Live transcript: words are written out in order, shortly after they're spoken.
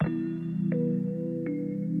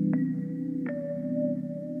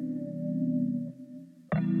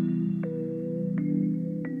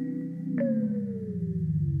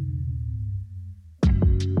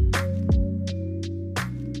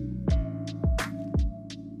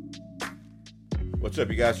What's up,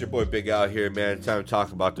 you guys? Your boy Big Al here, man. Time to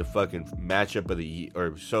talk about the fucking matchup of the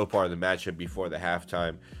or so far the matchup before the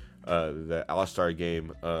halftime, the All-Star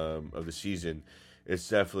game of the season. It's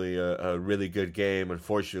definitely a really good game.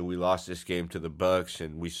 Unfortunately, we lost this game to the Bucks,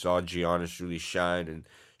 and we saw Giannis really shine and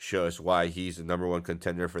show us why he's the number one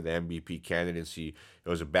contender for the MVP candidacy. It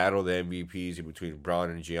was a battle of the MVPs in between Braun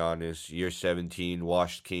and Giannis. Year 17,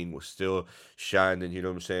 Washed King was still shining. You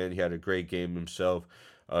know what I'm saying? He had a great game himself.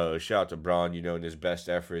 Shout out to Braun, in his best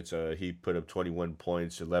efforts. He put up 21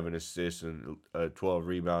 points, 11 assists, and 12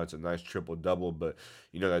 rebounds, a nice triple-double. But,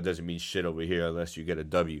 that doesn't mean shit over here unless you get a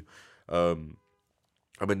W. I've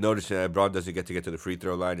been noticing that Braun doesn't get to the free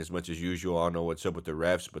throw line as much as usual. I don't know what's up with the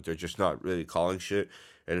refs, but they're just not really calling shit,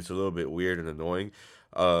 and it's a little bit weird and annoying.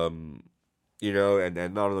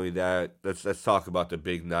 And not only that, let's talk about the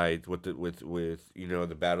big night with the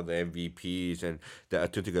battle of the MVPs and the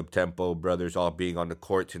Antetokounmpo brothers all being on the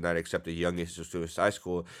court tonight, except the youngest is to his high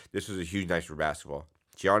school. This was a huge night for basketball.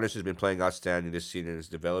 Giannis has been playing outstanding this season and is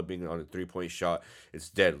developing on a three-point shot.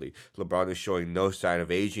 It's deadly. LeBron is showing no sign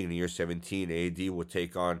of aging in year 17. AD will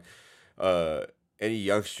take on any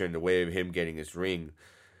youngster in the way of him getting his ring.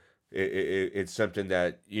 It's something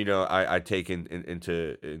that I take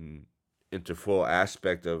into full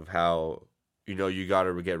aspect of how you got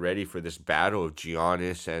to get ready for this battle of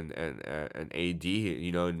Giannis and AD.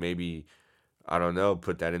 And maybe, I don't know,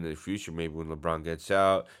 put that into the future. Maybe when LeBron gets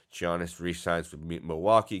out, Giannis re-signs with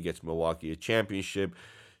Milwaukee, gets Milwaukee a championship.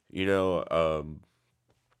 Maybe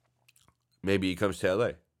he comes to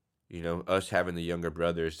LA. Us having the younger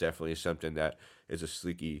brother is definitely something that is a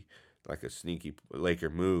sneaky Laker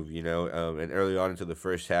move. And early on into the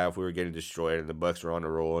first half, we were getting destroyed, and the Bucks were on a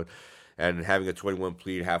roll. And having a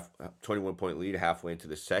 21-point lead halfway into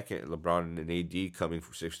the second, LeBron and AD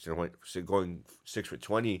going 6 for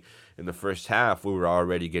 20 in the first half, we were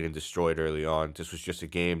already getting destroyed early on. This was just a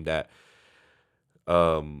game that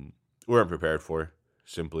we weren't prepared for,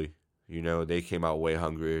 simply. They came out way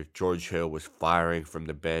hungrier. George Hill was firing from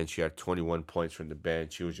the bench. He had 21 points from the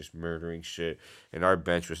bench. He was just murdering shit. And our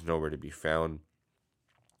bench was nowhere to be found.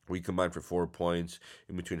 We combined for 4 points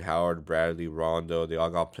in between Howard, Bradley, Rondo. They all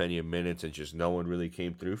got plenty of minutes, and just no one really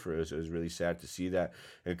came through for us. It was really sad to see that.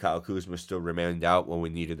 And Kyle Kuzma still remained out when we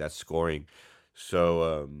needed that scoring.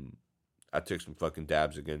 So I took some fucking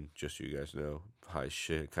dabs again, just so you guys know. High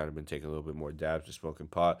shit. Kind of been taking a little bit more dabs to smoking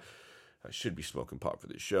pot. I should be smoking pot for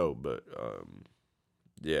the show, but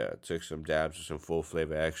I took some dabs with some full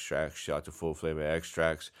flavor extracts. Shout out to full flavor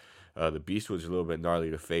extracts. The Beast was a little bit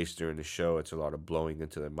gnarly to face during the show. It's a lot of blowing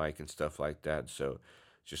into the mic and stuff like that. So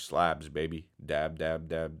just slabs, baby. Dab, dab,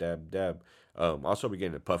 dab, dab, dab. Also, we're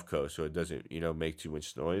getting a Puffco, so it doesn't, make too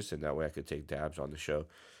much noise, and that way I could take dabs on the show.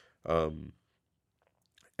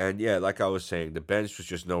 And yeah, like I was saying, the bench was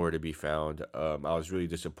just nowhere to be found. I was really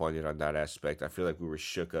disappointed on that aspect. I feel like we were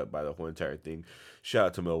shook up by the whole entire thing. Shout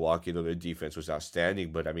out to Milwaukee, though their defense was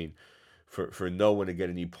outstanding, but I mean, for no one to get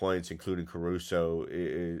any points, including Caruso,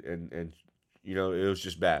 and it was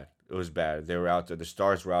just bad. It was bad. They were out there. The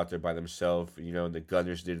stars were out there by themselves. And the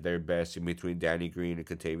Gunners did their best in between Danny Green and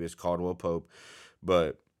Kentavious Caldwell-Pope,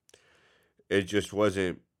 but it just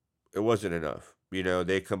wasn't. It wasn't enough.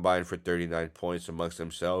 They combined for 39 points amongst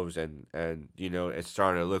themselves, and it's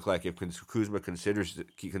starting to look like if Kuzma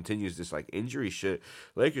continues this injury shit,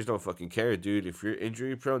 Lakers don't fucking care, dude. If you're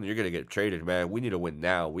injury prone, you're gonna get traded, man. We need to win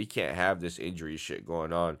now. We can't have this injury shit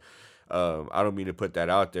going on. I don't mean to put that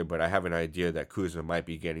out there, but I have an idea that Kuzma might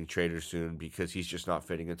be getting traded soon because he's just not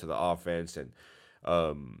fitting into the offense, and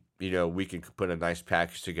we can put a nice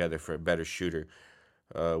package together for a better shooter.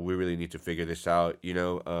 We really need to figure this out.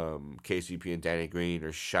 KCP and Danny Green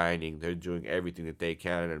are shining. They're doing everything that they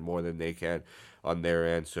can and more than they can on their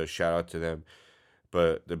end. So shout out to them.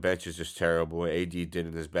 But the bench is just terrible. AD did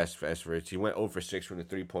in his best efforts. He went 0 for 6 from the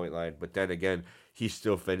 3-point line. But then again, he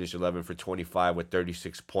still finished 11 for 25 with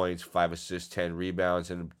 36 points, 5 assists, 10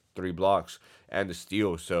 rebounds, and 3 blocks, and a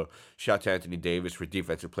steal. So shout out to Anthony Davis for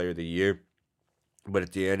Defensive Player of the Year. But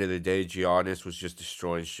at the end of the day, Giannis was just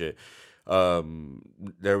destroying shit.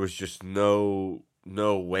 There was just no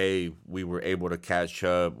way we were able to catch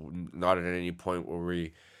up. Not at any point where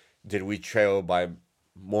we trail by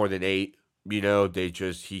more than 8.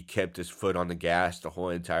 He kept his foot on the gas the whole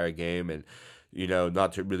entire game, and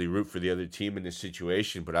not to really root for the other team in this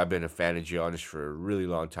situation, but I've been a fan of Giannis for a really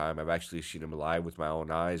long time. I've actually seen him live with my own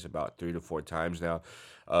eyes about 3 to 4 times now,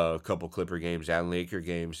 a couple Clipper games and Laker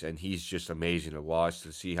games, and he's just amazing to watch,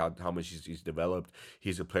 to see how much he's developed.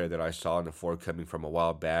 He's a player that I saw in the forward coming from a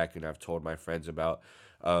while back, and I've told my friends about.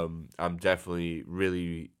 I'm definitely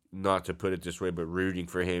really not to put it this way, but rooting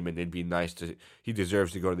for him, and it'd be nice to. He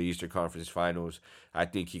deserves to go to the Eastern Conference Finals. I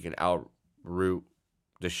think he can outroot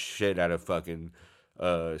the shit out of fucking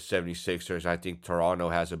 76ers. I think Toronto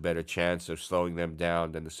has a better chance of slowing them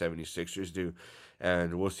down than the 76ers do.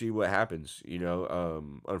 And we'll see what happens.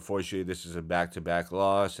 Unfortunately, this is a back-to-back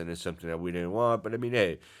loss, and it's something that we didn't want. But I mean,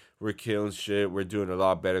 hey, we're killing shit. We're doing a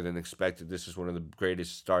lot better than expected. This is one of the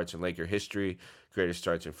greatest starts in Laker history, greatest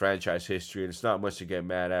starts in franchise history, and it's not much to get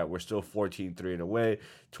mad at. We're still 14-3 in a way,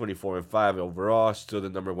 24-5 overall, still the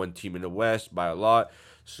number one team in the West by a lot.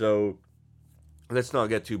 So let's not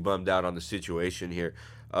get too bummed out on the situation here.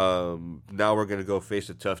 Now we're gonna go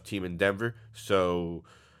face a tough team in Denver. So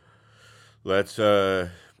let's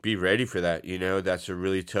be ready for that. That's a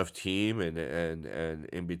really tough team, and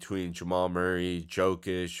in between Jamal Murray,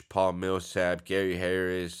 Jokic, Paul Millsap, Gary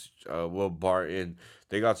Harris, Will Barton,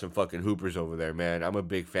 they got some fucking hoopers over there, man. I'm a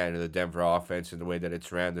big fan of the Denver offense and the way that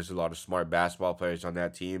it's ran. There's a lot of smart basketball players on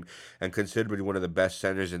that team, and considering one of the best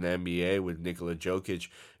centers in the NBA with Nikola Jokic,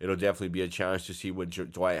 it'll definitely be a challenge to see what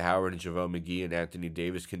Dwight Howard and JaVale McGee and Anthony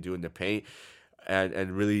Davis can do in the paint.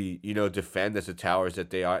 And really, defend as the towers that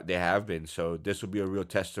they have been. So this will be a real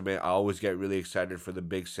testament. I always get really excited for the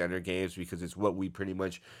big center games because it's what we pretty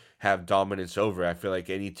much have dominance over. I feel like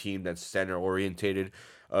any team that's center orientated,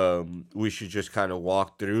 we should just kind of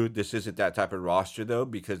walk through. This isn't that type of roster though,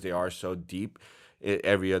 because they are so deep in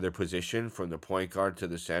every other position, from the point guard to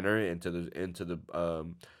the center and into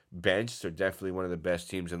the bench. They're definitely one of the best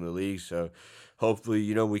teams in the league. So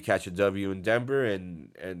hopefully, we catch a W in Denver,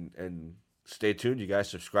 and stay tuned. You guys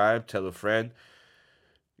subscribe, tell a friend.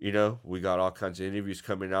 We got all kinds of interviews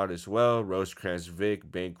coming out as well. Rosecrans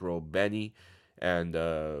Vic, Bankroll Benny, and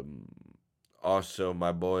also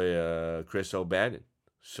my boy Chris O'Bannon.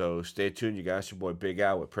 So stay tuned, you guys. Your boy Big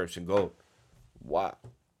Al with Perps and Gold. Wow.